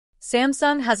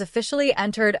Samsung has officially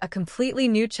entered a completely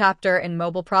new chapter in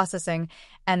mobile processing,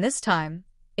 and this time,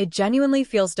 it genuinely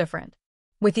feels different.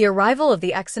 With the arrival of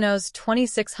the Exynos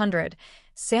 2600,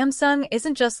 Samsung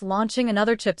isn't just launching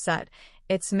another chipset,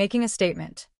 it's making a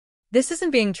statement. This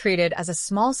isn't being treated as a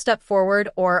small step forward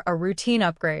or a routine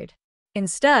upgrade.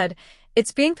 Instead,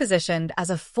 it's being positioned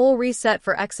as a full reset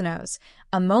for Exynos,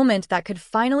 a moment that could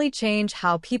finally change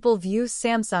how people view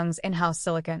Samsung's in-house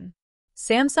silicon.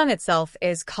 Samsung itself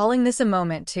is calling this a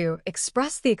moment to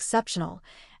express the exceptional,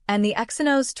 and the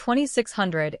Exynos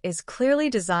 2600 is clearly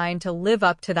designed to live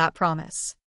up to that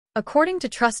promise. According to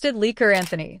trusted leaker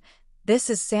Anthony, this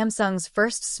is Samsung's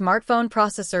first smartphone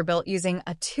processor built using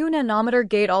a 2-nanometer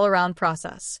gate-all-around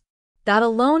process. That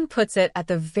alone puts it at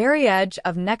the very edge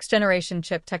of next-generation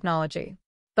chip technology.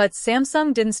 But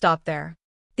Samsung didn't stop there.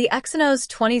 The Exynos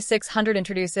 2600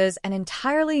 introduces an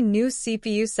entirely new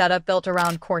CPU setup built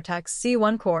around Cortex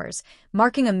C1 cores,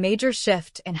 marking a major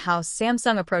shift in how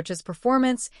Samsung approaches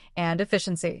performance and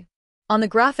efficiency. On the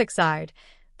graphics side,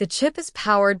 the chip is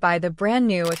powered by the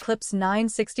brand-new Eclipse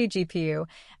 960 GPU,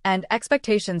 and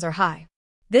expectations are high.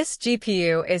 This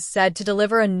GPU is said to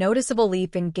deliver a noticeable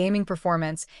leap in gaming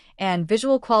performance and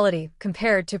visual quality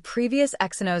compared to previous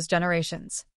Exynos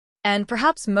generations. And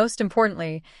perhaps most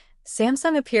importantly,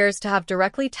 Samsung appears to have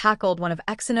directly tackled one of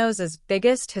Exynos'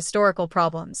 biggest historical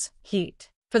problems,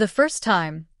 heat. For the first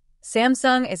time,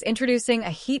 Samsung is introducing a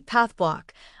heat path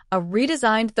block, a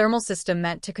redesigned thermal system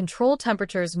meant to control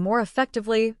temperatures more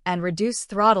effectively and reduce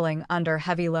throttling under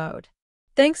heavy load.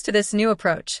 Thanks to this new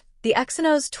approach, the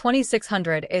Exynos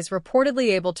 2600 is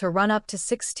reportedly able to run up to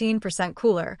 16%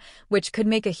 cooler, which could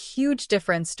make a huge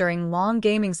difference during long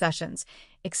gaming sessions,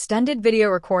 extended video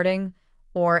recording,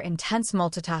 or intense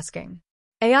multitasking.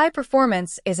 AI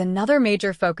performance is another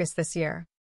major focus this year.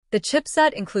 The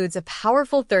chipset includes a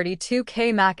powerful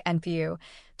 32K Mac NPU,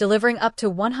 delivering up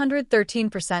to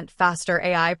 113% faster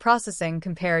AI processing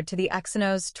compared to the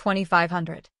Exynos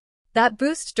 2500. That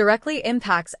boost directly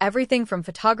impacts everything from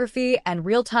photography and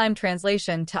real-time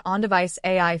translation to on-device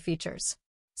AI features.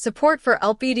 Support for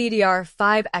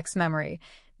LPDDR5X memory,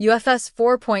 UFS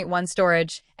 4.1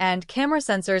 storage, and camera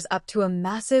sensors up to a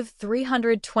massive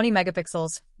 320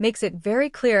 megapixels makes it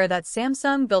very clear that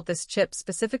Samsung built this chip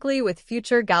specifically with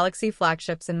future Galaxy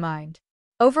flagships in mind.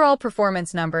 Overall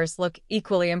performance numbers look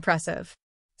equally impressive.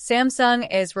 Samsung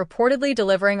is reportedly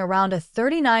delivering around a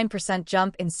 39%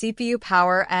 jump in CPU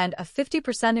power and a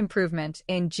 50% improvement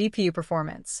in GPU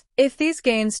performance. If these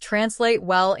gains translate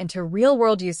well into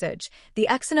real-world usage, the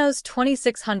Exynos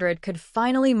 2600 could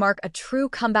finally mark a true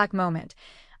comeback moment,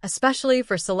 especially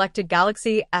for selected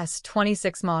Galaxy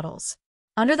S26 models.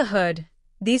 Under the hood,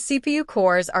 these CPU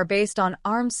cores are based on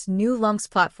ARM's new Lynx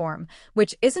platform,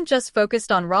 which isn't just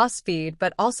focused on raw speed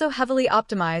but also heavily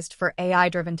optimized for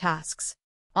AI-driven tasks.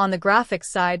 On the graphics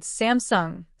side,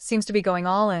 Samsung seems to be going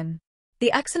all in.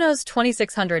 The Exynos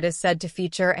 2600 is said to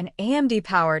feature an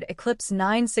AMD-powered Eclipse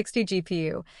 960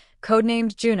 GPU,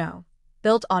 codenamed Juno,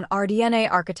 built on RDNA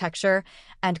architecture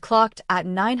and clocked at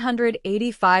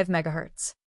 985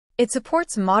 MHz. It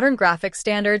supports modern graphics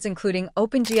standards including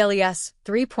OpenGLES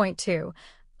 3.2,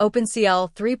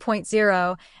 OpenCL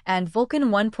 3.0, and Vulkan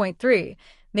 1.3,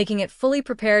 making it fully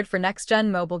prepared for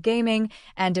next-gen mobile gaming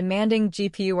and demanding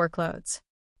GPU workloads.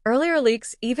 Earlier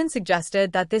leaks even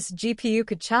suggested that this GPU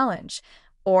could challenge,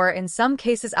 or in some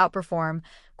cases outperform,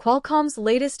 Qualcomm's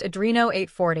latest Adreno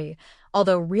 840,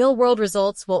 although real-world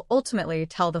results will ultimately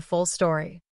tell the full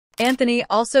story. Anthony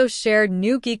also shared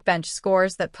new Geekbench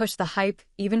scores that push the hype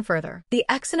even further. The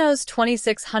Exynos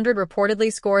 2600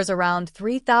 reportedly scores around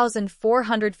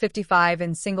 3,455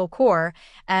 in single-core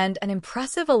and an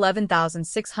impressive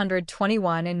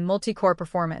 11,621 in multi-core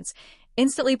performance,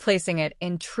 instantly placing it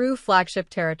in true flagship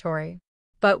territory.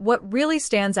 But what really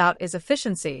stands out is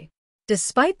efficiency.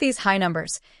 Despite these high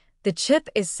numbers, the chip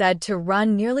is said to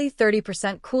run nearly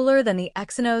 30% cooler than the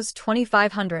Exynos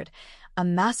 2500, a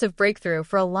massive breakthrough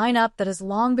for a lineup that has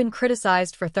long been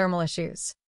criticized for thermal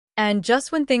issues. And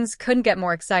just when things couldn't get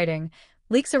more exciting,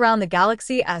 leaks around the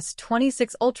Galaxy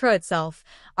S26 Ultra itself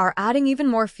are adding even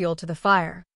more fuel to the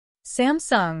fire.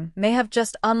 Samsung may have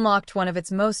just unlocked one of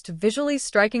its most visually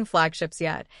striking flagships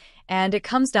yet, and it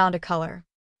comes down to color.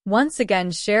 Once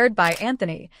again shared by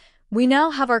Anthony, we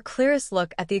now have our clearest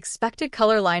look at the expected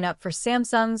color lineup for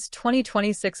Samsung's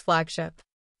 2026 flagship.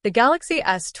 The Galaxy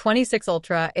S26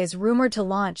 Ultra is rumored to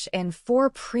launch in 4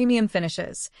 premium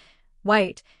finishes: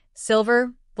 white,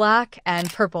 silver, black,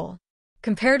 and purple.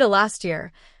 Compared to last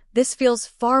year, this feels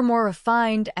far more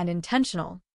refined and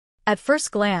intentional. At first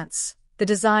glance, the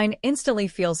design instantly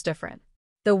feels different.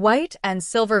 The white and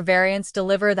silver variants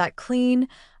deliver that clean,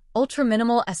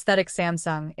 ultra-minimal aesthetic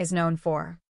Samsung is known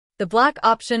for. The black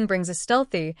option brings a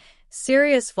stealthy,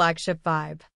 serious flagship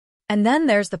vibe. And then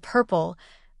there's the purple,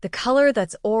 the color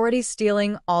that's already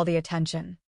stealing all the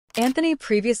attention. Anthony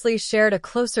previously shared a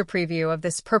closer preview of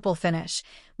this purple finish,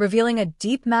 revealing a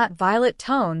deep matte violet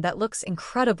tone that looks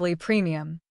incredibly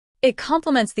premium. It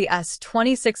complements the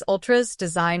S26 Ultra's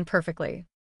design perfectly.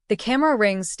 The camera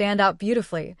rings stand out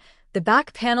beautifully, the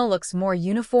back panel looks more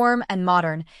uniform and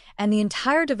modern, and the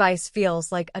entire device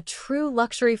feels like a true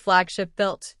luxury flagship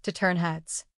built to turn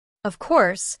heads. Of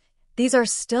course, these are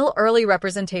still early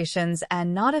representations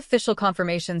and not official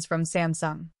confirmations from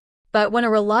Samsung. But when a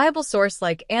reliable source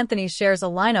like Anthony shares a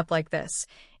lineup like this,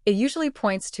 it usually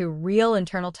points to real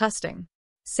internal testing.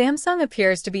 Samsung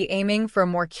appears to be aiming for a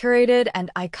more curated and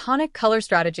iconic color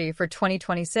strategy for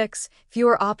 2026,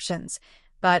 fewer options,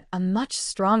 but a much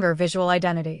stronger visual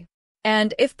identity.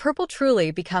 And if purple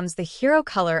truly becomes the hero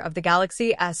color of the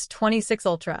Galaxy S26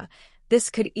 Ultra, this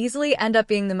could easily end up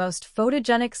being the most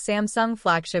photogenic Samsung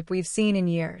flagship we've seen in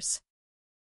years.